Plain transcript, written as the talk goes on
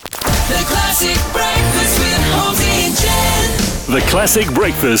The Classic Breakfast with Holmsey and Jen. The Classic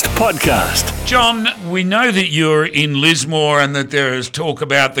Breakfast Podcast. John, we know that you're in Lismore and that there is talk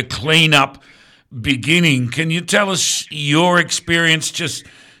about the clean-up beginning. Can you tell us your experience just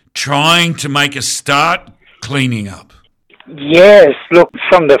trying to make a start cleaning up? Yes, look,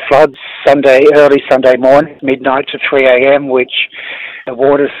 from the floods early Sunday morning, midnight to 3 a.m, which the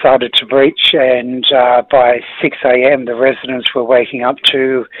water started to breach, and by 6 a.m. the residents were waking up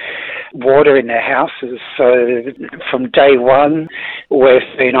to water in their houses. So from day one, we've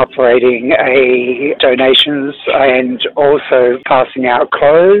been operating donations and also passing out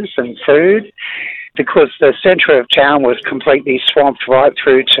clothes and food, because the centre of town was completely swamped right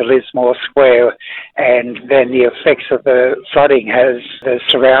through to Lismore Square, and then the effects of the flooding has the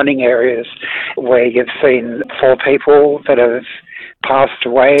surrounding areas where you've seen 4 people that have passed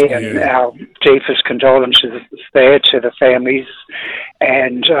away, and our deepest condolences there to the families.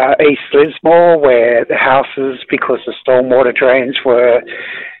 And East Lismore, where the houses, because the stormwater drains were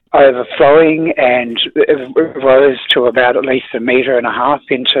overflowing and it rose to about at least 1.5 meters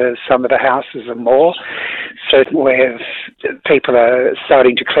into some of the houses and more. So where people are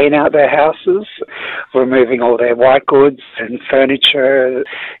starting to clean out their houses, removing all their white goods and furniture,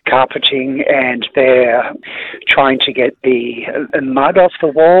 carpeting, and they're trying to get the mud off the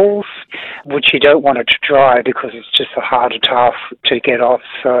walls, which you don't want it to dry because it's just a harder task to get off.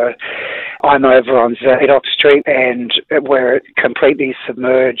 So I'm over on Zadok Street, and where it completely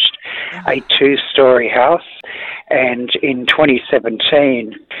submerged a 2-story house, and in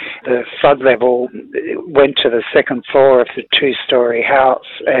 2017 the flood level went to the second floor of the 2-story house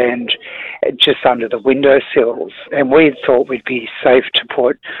and just under the windowsills, and we thought we'd be safe to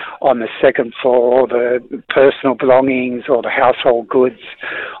put on the second floor all the personal belongings or the household goods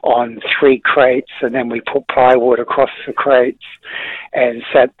on 3 crates, and then we put plywood across the crates and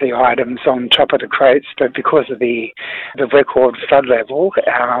set the items on top of the crates. But because of the record flood level,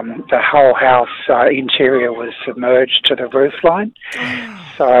 the whole house interior was submerged to the roof line.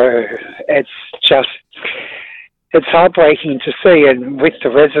 So it's heartbreaking to see, and with the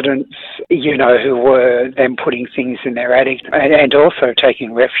residents, who were then putting things in their attic and also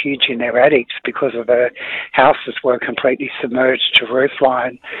taking refuge in their attics because of the houses were completely submerged to roof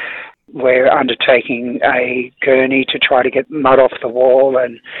line. We're undertaking a gurney to try to get mud off the wall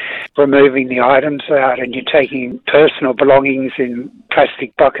and removing the items out, and you're taking personal belongings in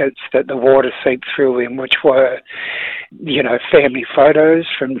plastic buckets that the water seeped through in, which were, family photos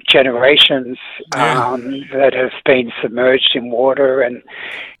from generations that have been submerged in water, and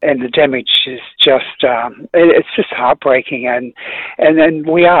the damage is just, it's just heartbreaking, and then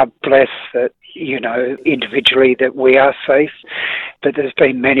we are blessed that, individually that we are safe, but there's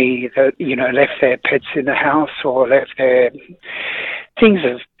been many that, left their pets in the house or left their things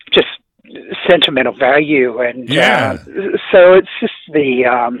of just sentimental value, and so it's just the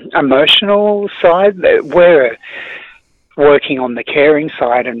emotional side. We're working on the caring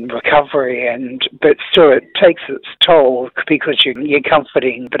side and recovery, but still it takes its toll because you're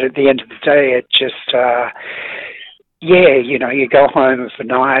comforting, but at the end of the day it just you go home for the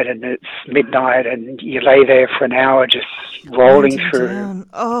night and it's midnight and you lay there for an hour just rolling through. Down.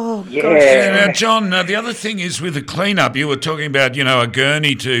 Oh, yeah. gosh. Yeah, now, John, the other thing is with the cleanup, you were talking about, a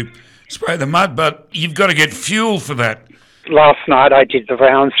gurney to spray the mud, but you've got to get fuel for that. Last night I did the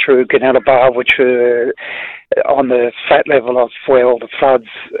rounds through Bar, which were on the flat level of where all the floods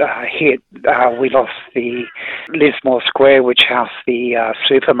hit. We lost the Lismore Square, which housed the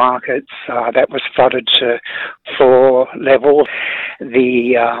supermarkets. That was flooded to floor level.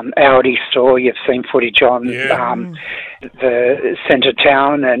 The Audi store, you've seen footage on the centre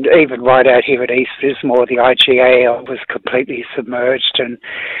town, and even right out here at East Lismore, the IGA was completely submerged,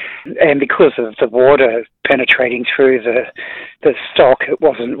 and because of the water penetrating through the stock, it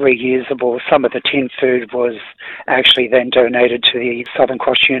wasn't reusable. Some of the tin food was actually then donated to the Southern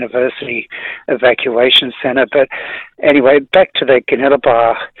Cross University Evacuation Centre. But anyway, back to the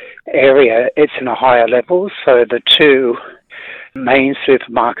Bar area, it's in a higher level, so the 2 main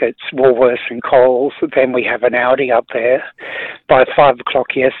supermarkets, Woolworths and Coles, then we have an Audi up there. By 5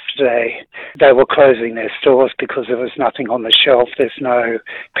 o'clock yesterday, they were closing their stores because there was nothing on the shelf. There's no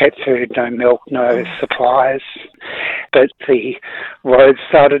pet food, no milk, no supplies. But the roads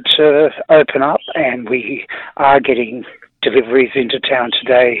started to open up, and we are getting deliveries into town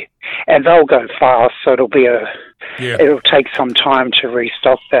today, and they'll go fast, so it'll take some time to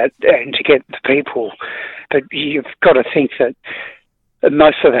restock that and to get the people. But you've got to think that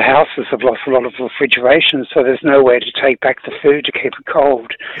most of the houses have lost a lot of refrigeration, so there's nowhere to take back the food to keep it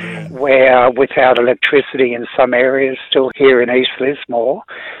cold. Where without electricity in some areas, still here in East Lismore,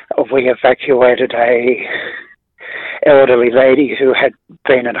 we evacuated a elderly lady who had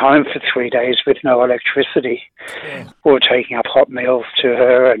been at home for 3 days with no electricity. We were taking up hot meals to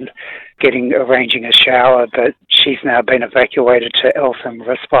her and arranging a shower, but she's now been evacuated to Eltham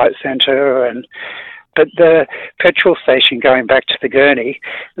Respite Centre. But the petrol station, going back to the Gurney,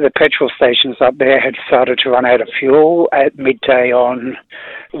 the petrol stations up there had started to run out of fuel at midday on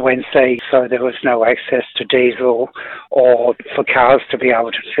Wednesday, so there was no access to diesel or for cars to be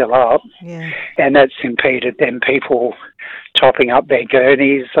able to fill up. And that's impeded then people topping up their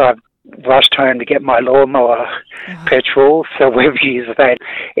Gurneys. I've rushed home to get my lawnmower petrol, so we've used that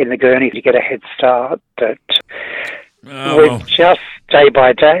in the Gurney to get a head start. But we're just day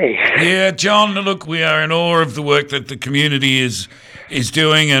by day. Yeah, John, look, we are in awe of the work that the community is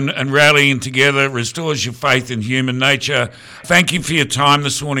doing and rallying together. It restores your faith in human nature. Thank you for your time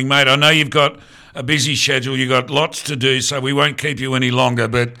this morning, mate. I know you've got a busy schedule. You've got lots to do, so we won't keep you any longer,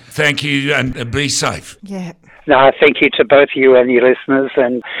 but thank you and be safe. Yeah. No, thank you to both you and your listeners.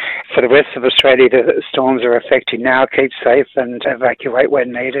 And for the rest of Australia, the storms are affecting now. Keep safe and evacuate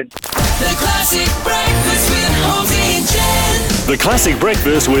when needed. The Classic Breakfast with Holmsey and Jen. The Classic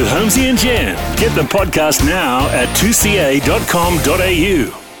Breakfast with Holmsey and Jen. Get the podcast now at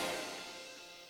 2ca.com.au.